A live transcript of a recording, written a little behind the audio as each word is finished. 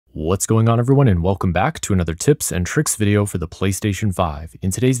What's going on, everyone, and welcome back to another tips and tricks video for the PlayStation 5. In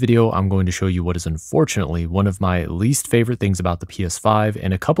today's video, I'm going to show you what is unfortunately one of my least favorite things about the PS5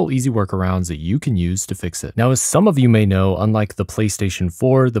 and a couple easy workarounds that you can use to fix it. Now, as some of you may know, unlike the PlayStation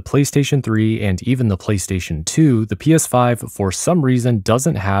 4, the PlayStation 3, and even the PlayStation 2, the PS5 for some reason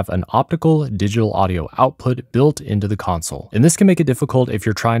doesn't have an optical digital audio output built into the console. And this can make it difficult if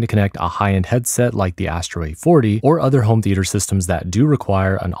you're trying to connect a high-end headset like the Astro A40 or other home theater systems that do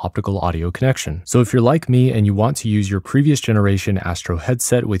require an optical audio connection. So if you're like me and you want to use your previous generation Astro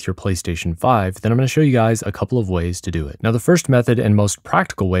headset with your PlayStation 5, then I'm going to show you guys a couple of ways to do it. Now, the first method and most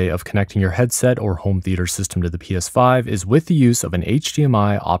practical way of connecting your headset or home theater system to the PS5 is with the use of an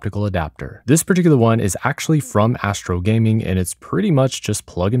HDMI optical adapter. This particular one is actually from Astro Gaming, and it's pretty much just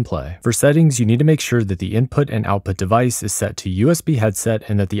plug and play. For settings, you need to make sure that the input and output device is set to USB headset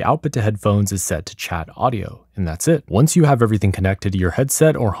and that the output to headphones is set to chat audio. And that's it. Once you have everything connected, your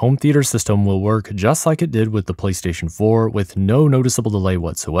headset or home theater system will work just like it did with the PlayStation 4 with no noticeable delay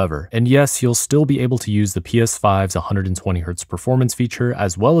whatsoever. And yes, you'll still be able to use the PS5's 120Hz performance feature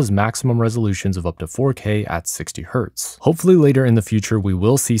as well as maximum resolutions of up to 4K at 60Hz. Hopefully later in the future, we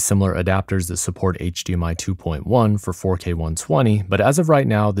will see similar adapters that support HDMI 2.1 for 4K 120, but as of right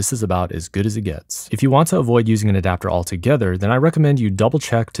now, this is about as good as it gets. If you want to avoid using an adapter altogether, then I recommend you double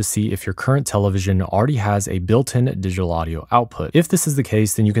check to see if your current television already has a built-in digital audio output. If this is the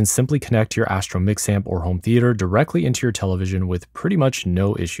case, then you can simply connect your Astro Mix Amp or home theater directly into your television with pretty much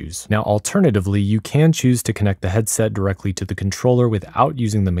no issues. Now, alternatively, you can choose to connect the headset directly to the controller without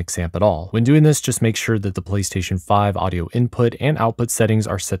using the Mix Amp at all. When doing this, just make sure that the PlayStation 5 audio input and output settings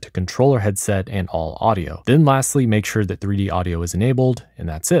are set to controller headset and all audio. Then lastly, make sure that 3D audio is enabled, and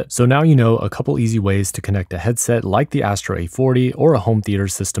that's it. So now you know a couple easy ways to connect a headset like the Astro A40 or a home theater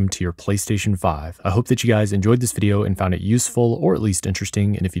system to your PlayStation 5. I hope that you guys enjoyed this video and found it useful or at least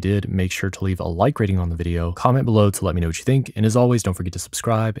interesting, and if you did, make sure to leave a like rating on the video, comment below to let me know what you think, and as always, don't forget to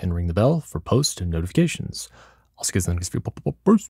subscribe and ring the bell for post notifications. I'll see you guys in the next video. Peace.